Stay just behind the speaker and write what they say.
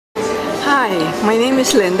Hi, my name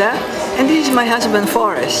is Linda, and this is my husband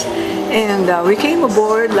Forrest. And we came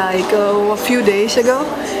aboard like a few days ago,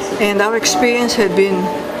 and our experience had been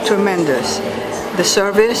tremendous. The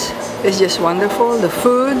service is just wonderful. The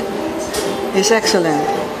food is excellent,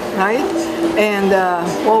 right? And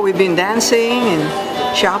well, we've been dancing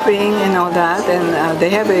and shopping and all that, and they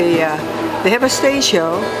have a stage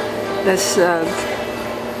show that's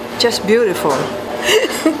just beautiful.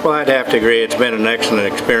 Well, I'd have to agree. It's been an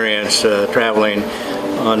excellent experience traveling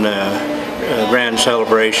on Grand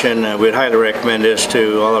Celebration. We'd highly recommend this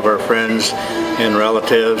to all of our friends and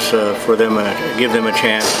relatives for them give them a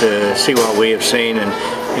chance to see what we have seen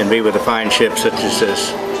and be with a fine ship such as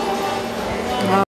this.